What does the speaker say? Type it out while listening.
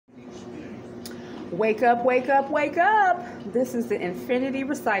Wake up, wake up, wake up. This is the Infinity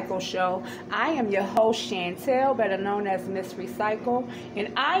Recycle Show. I am your host, Chantel, better known as Miss Recycle,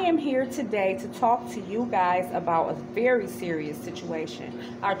 and I am here today to talk to you guys about a very serious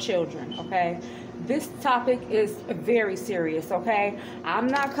situation, our children, okay? This topic is very serious, okay? I'm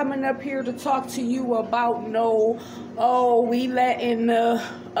not coming up here to talk to you about we letting the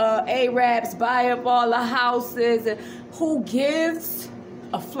Arabs buy up all the houses, and who gives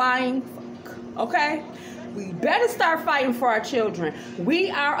a flying okay? We better start fighting for our children.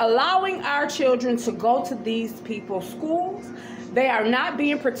 We are allowing our children to go to these people's schools. They are not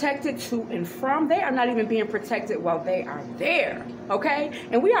being protected to and from. They are not even being protected while they are there, okay?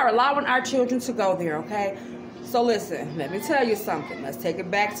 And we are allowing our children to go there, okay? So listen, let me tell you something. Let's take it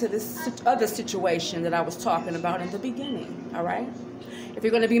back to this other situation that I was talking about in the beginning, all right? If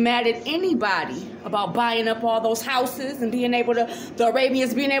you're going to be mad at anybody about buying up all those houses and the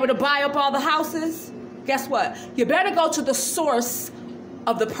Arabians being able to buy up all the houses, guess what? You better go to the source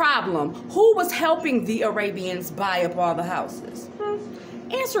of the problem. Who was helping the Arabians buy up all the houses?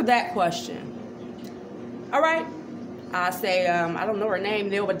 Answer that question. All right? I say, I don't know her name,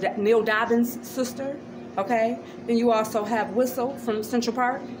 Neil Dobbins' sister. Okay? Then you also have Whistle from Central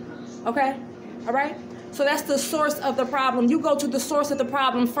Park. Okay? All right? So that's the source of the problem. You go to the source of the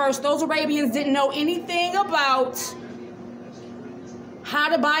problem first. Those Arabians didn't know anything about how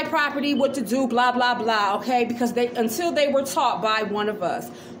to buy property, what to do, blah, blah, blah, okay? Because until they were taught by one of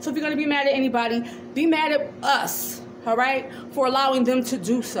us. So if you're going to be mad at anybody, be mad at us, all right, for allowing them to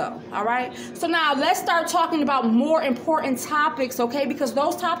do so, all right? So now let's start talking about more important topics, okay? Because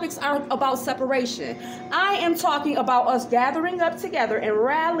those topics are about separation. I am talking about us gathering up together and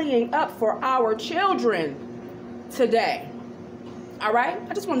rallying up for our children today, all right?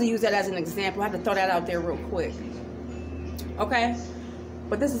 I just wanted to use that as an example. I had to throw that out there real quick, okay?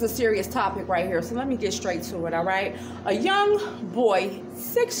 But this is a serious topic right here, so let me get straight to it, all right? A young boy,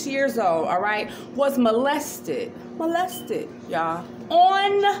 6 years old, all right, was molested, y'all,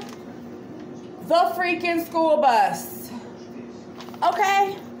 on the freaking school bus,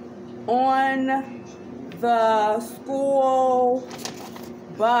 okay? On the school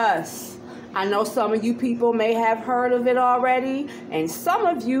bus. I know some of you people may have heard of it already, and some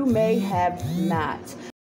of you may have not.